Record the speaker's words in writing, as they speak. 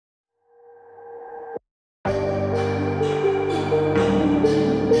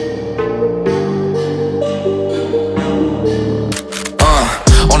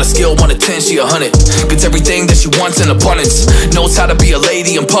scale 1 to 10, she 100. Gets everything that she wants in abundance. Knows how to be a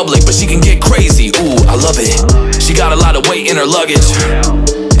lady in public, but she can get crazy. Ooh, I love it. She got a lot of weight in her luggage,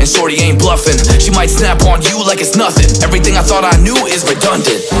 and shorty ain't bluffing. She might snap on you like it's nothing. Everything I thought I knew is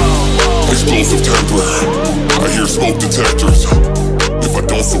redundant. Explosive temper, I hear smoke detectors. If I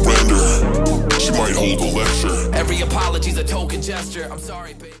don't surrender, she might hold a lecture. Every apology's a token gesture. I'm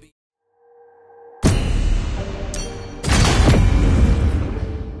sorry, baby.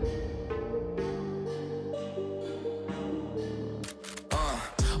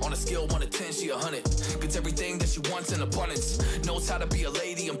 On a scale 1 to 10, she 100. Gets everything that she wants in abundance. Knows how to be a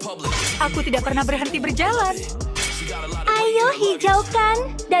lady in public. Aku tidak pernah berhenti berjalan. Ayo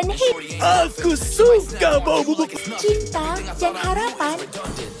hijaukan dan Aku suka bau bubuk cinta dan harapan.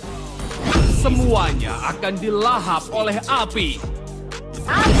 Semuanya akan dilahap oleh api.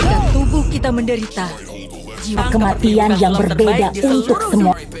 Jika tubuh kita menderita, jiwa Kematian yang berbeda untuk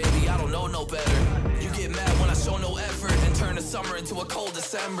semua.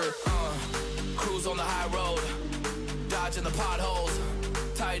 Cruise on the high road, dodging the potholes,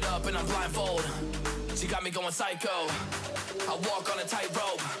 tied up and I'm blindfold. She got me going psycho. I walk on a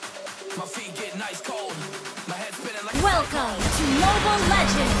tightrope. My feet get nice cold. My head spinning like. Welcome to Mobile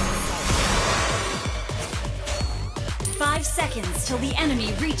Legends. 5 seconds till the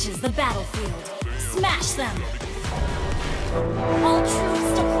enemy reaches the battlefield. Smash them. All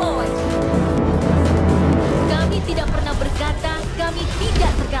troops deployed. Kami tidak pernah berkata kami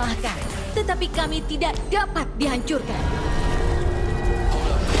tidak terkalahkan, tetapi kami tidak dapat dihancurkan.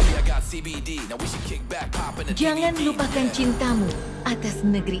 Jangan lupakan cintamu atas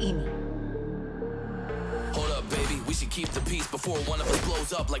negeri ini.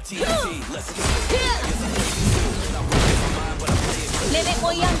 Nenek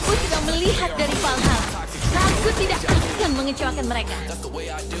moyangku tidak melihat dari Valhalla. Aku tidak akan mengecewakan mereka.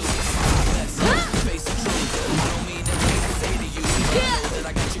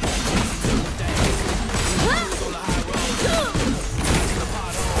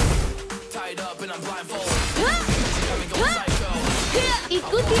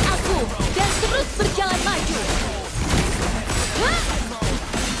 Ikuti aku dan terus berjalan maju.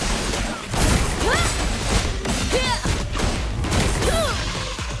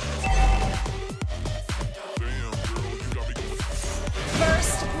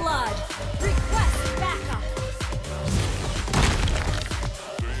 First blood. Request backup.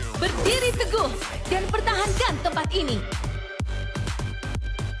 Berdiri teguh dan pertahankan tempat ini.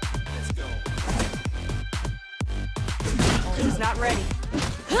 He's not ready.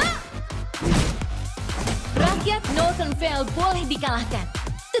 Rakyat Northern Vale boleh dikalahkan,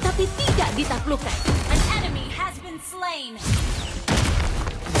 tetapi tidak ditaklukkan. An enemy has been slain.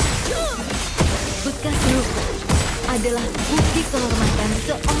 Bekas luka adalah bukti kehormatan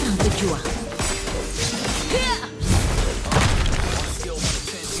seorang pejuang.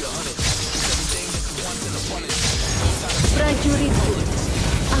 Prajuritku,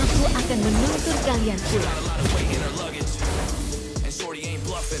 aku akan menuntun kalian pulang.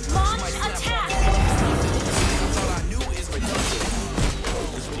 Launch attack.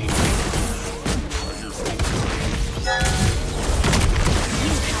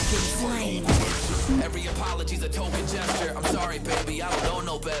 You have been slain. Every apology's a token gesture. I'm sorry, baby, I don't know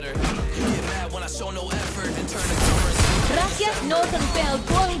no better. You get mad when I show no effort and turn the summer. Rakyat Northern Vale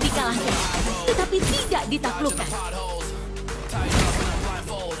boleh dikalahkan, tetapi tidak ditaklukkan.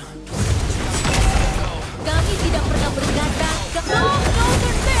 Kami tidak pernah berkata ke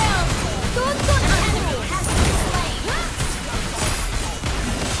Northern Vale. Tuntun aku.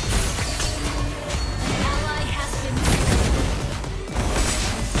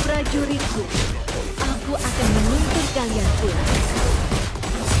 Prajuritku, aku akan menuntun kalian pulang.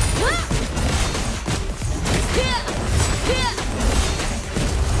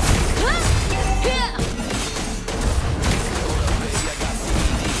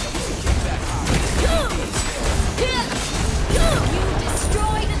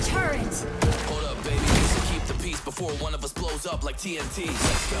 Before one of us blows up like TNT.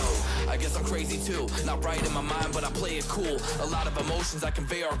 Let's go. I guess I'm crazy too. Not right in my mind, but I play it cool. A lot of emotions I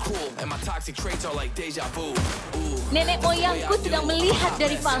convey are cruel, and my toxic traits are like deja vu. Nenek moyangku tidak melihat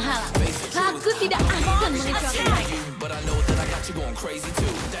dari Valhalla. Aku tidak akan mengecewakan mereka.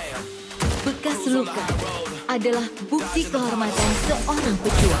 Bekas luka adalah bukti kehormatan seorang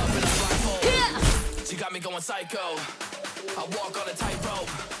pejuang. She got me going psycho. I walk on a tightrope.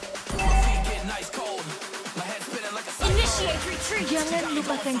 My feet get nice cold. My head spinning like a psycho. Initiate retreat. Jangan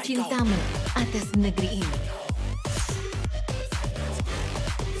lupakan cintamu atas negeri ini.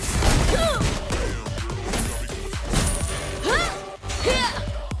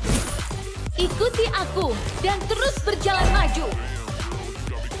 Ikuti aku dan terus berjalan maju.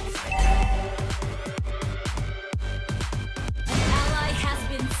 An ally has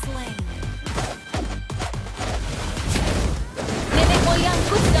been slain. Nenek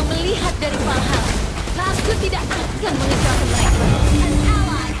moyangku sedang melihat dari Valhalla. Aku tidak akan mengecewakan mereka. An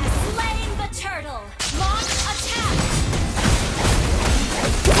ally has slain the turtle. Launch attack.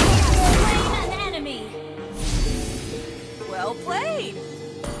 Slain an enemy. Well played.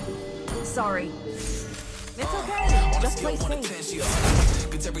 Sorry. It's okay. Just play safe.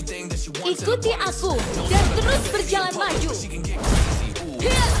 Ikuti aku dan terus berjalan maju.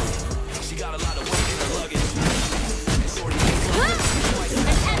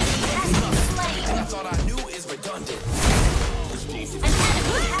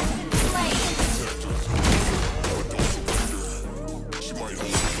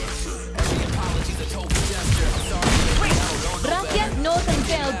 Rakyat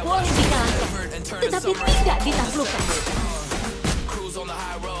Northernvale boleh dikalahkan, tetapi tidak ditaklukkan.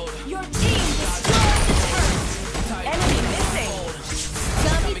 Your team destroyed the turret. Enemy missing.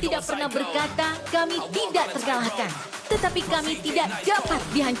 Kami tidak pernah berkata kami tidak terkalahkan, tetapi kami tidak dapat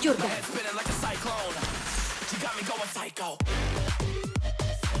dihancurkan.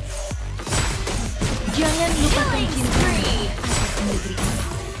 Jangan lupakan cinta atas negeri.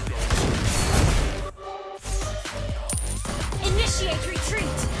 Initiate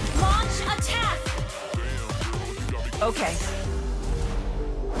retreat. Launch attack. Okay.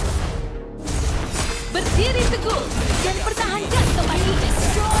 Berdiri teguh dan pertahankan tempat ini.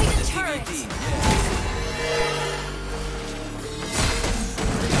 Destroy the turret.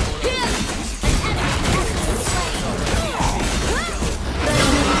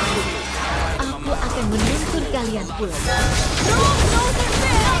 Aku akan menuntun kalian pulang.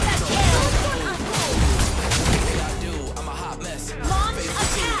 Launch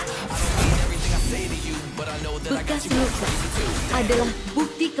attack. Bekas luka adalah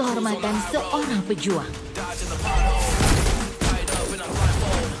bukti kehormatan seorang pejuang.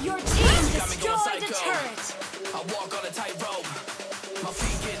 Your team destroyed the turret.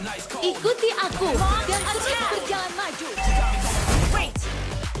 Ikuti aku dan terus berjalan maju. Wait.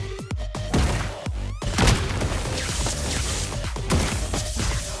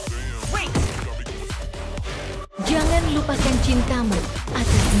 Wait. Jangan lupakan cintamu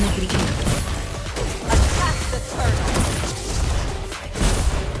atas negeri ini. Attack the turtle.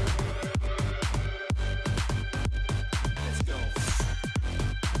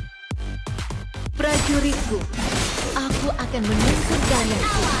 Prajuritku, aku akan menuntun kalian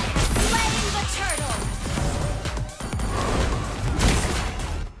pulang. Slain the turtle.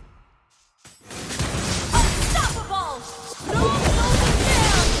 Unstoppable. Slain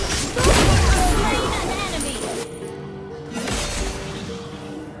an enemy.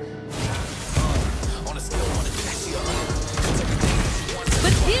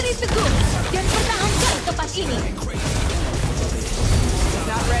 Berdiri teguh dan pertahankan tempat ini.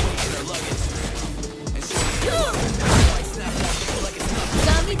 Not ready.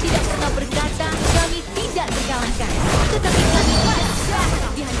 Kami tidak pernah berkata kami tidak terkalahkan, tetapi kami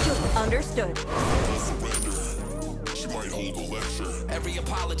tidak dihancurkan. Understood. She might hold a lecture. Every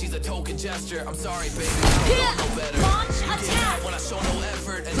apology's a token gesture. I'm sorry, baby. Launch attack. When I show no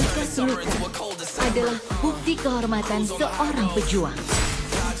effort and turn Bekas summer luka into a cold December. adalah bukti kehormatan seorang pejuang.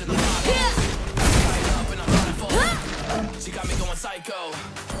 She got me going psycho.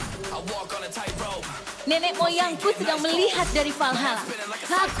 I walk on a tightrope. Nenek moyangku sedang melihat dari Valhalla.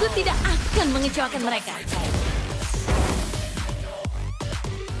 Aku tidak akan mengecewakan mereka.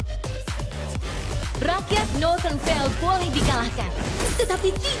 Rakyat Northernvale boleh dikalahkan,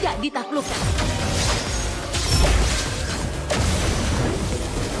 tetapi tidak ditaklukkan.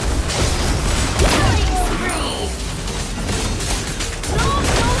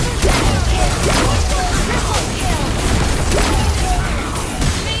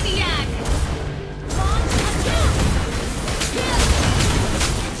 Maniac. Launch attack.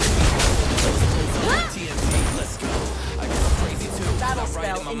 TNT, let's go. I guess I'm crazy too. Battle I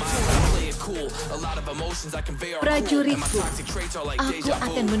write in my spell mind, but I play it cool. A lot of emotions I convey are cool. And my Prajuritku, toxic traits are like aku deja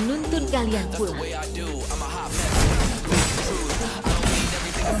akan vu. menuntun kalian That's the pulang. way I do. I'm a hot mess. Face the truth. I don't mean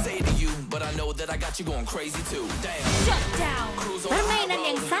everything I say to you, but I know that I got you going crazy too. Damn. Shut down. Cruise on the Permainan high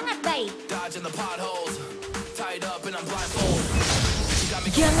yang road. sangat baik. Dodging the potholes. Tied up and I'm blindfold. She got me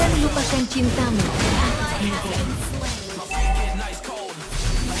Jangan lupakan cintamu atas negeri. my feet get nice cold.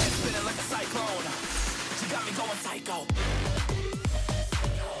 My head spinning like a cyclone. She got me going psycho.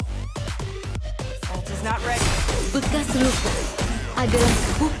 Ult is not ready. Bekas luka adalah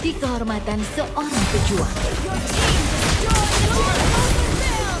bukti kehormatan seorang pejuang. Your team destroyed the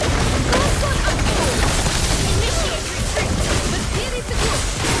turret. Rukun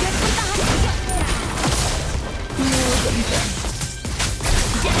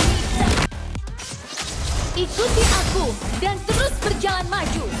Ikuti aku dan terus berjalan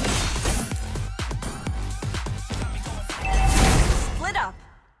maju. Split up.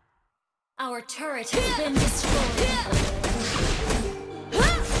 Our turret has been destroyed.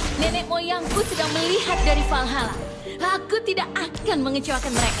 Nenek moyangku sedang melihat dari Valhalla. Aku tidak akan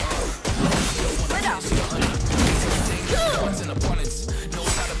mengecewakan mereka. Split up.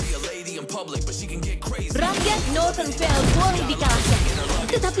 Rakyat Northern Vale boleh dikalahkan,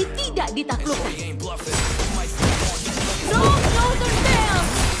 tetapi tidak ditaklukkan. Northern Vale,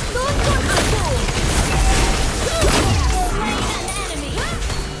 tuntun aku!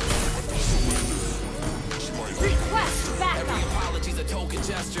 Request backup. Apologies a token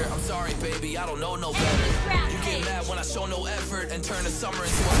gesture. I'm sorry, baby, I don't know no better. You get mad when I show no effort and turn the summer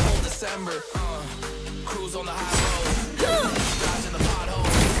into a cold December. Cruise on the high road, dodging the potholes.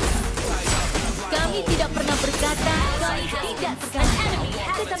 Kami tidak pernah berkata kami tidak terkalahkan,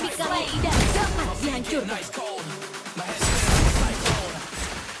 tetapi kami tidak dapat dihancurkan.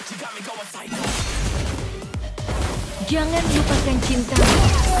 Jangan lupakan cintamu.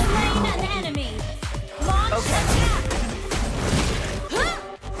 Slain an enemy. Launch attack.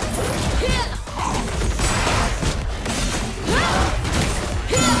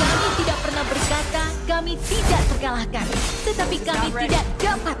 Kami tidak pernah berkata kami tidak terkalahkan, tetapi kami tidak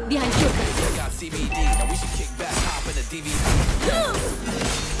dapat dihancurkan.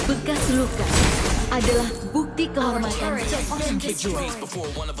 Bekas luka adalah bukti kehormatan seorang pejuang. Before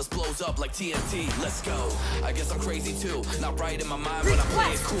one of us blows up like TNT. Let's go. I guess I'm crazy too. Not right in my mind, but I'm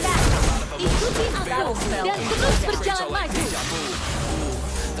playing Request cool. backup. Ikuti aku dan terus berjalan maju.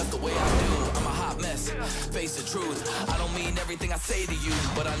 That's the way I do. I'm a hot mess. Face the truth. I don't mean everything I say to you,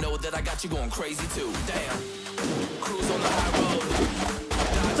 but I know that I got you going crazy too. Damn. Cruise on the high road.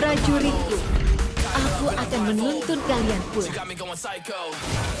 Prajuritku, aku akan menuntun kalian You pulang. got me going psycho.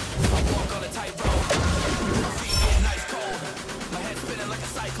 I walk on a tightrope. My feet getting ice cold. My head spinning like a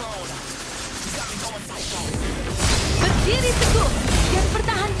cyclone. You got me going psycho. Berdiri teguh dan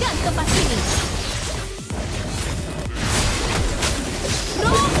pertahankan tempat ini.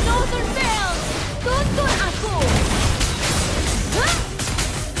 Northern Vale, tuntun aku.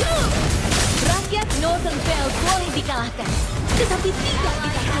 Rakyat Northern Vale boleh dikalahkan, tetapi tidak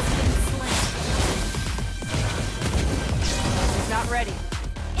ditaklukkan. Not ready.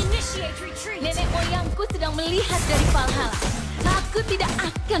 Initiate retreat. Nenek moyangku sedang melihat dari Valhalla. Aku tidak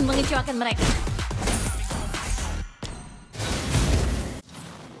akan mengecewakan mereka.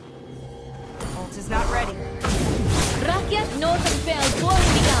 Ult is not ready. Rakyat Northern Vale boleh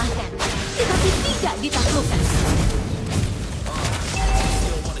dikalahkan, tetapi tidak ditaklukkan.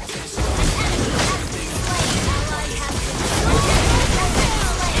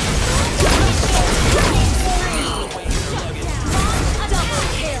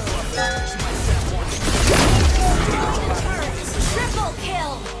 Triple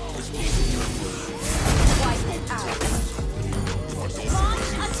kill. Wipe it out.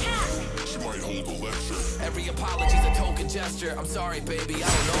 Launch attack. She might hold a lecture. Every apology's a token gesture. I'm sorry, baby, I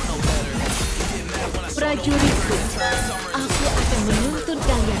don't know no better. You get mad when I show no Prajuritku, effort and turn the summer into aku akan menuntun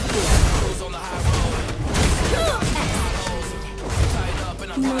kalian pulang. cruise on the high road. Tied up in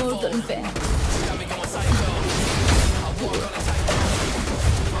a Northern blindfold. Vale. You got me going psycho. I walk on a tightrope.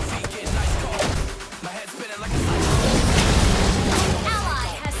 My feet getting ice cold. My head spinning like a cyclone. Ally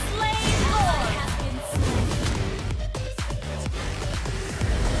has slain Lord.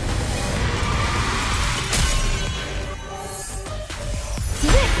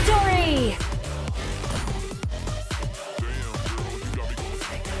 Victory!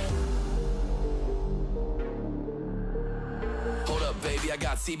 Hold up, baby, I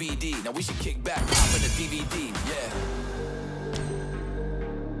got CBD. Now we should kick back, pop in the DVD, yeah.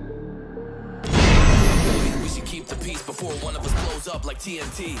 We should keep the peace before one of us blows up like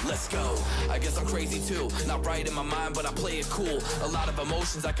TNT. Let's go. I guess I'm crazy too. Not right in my mind, but I play it cool. A lot of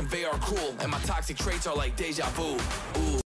emotions I convey are cruel, and my toxic traits are like deja vu. Ooh.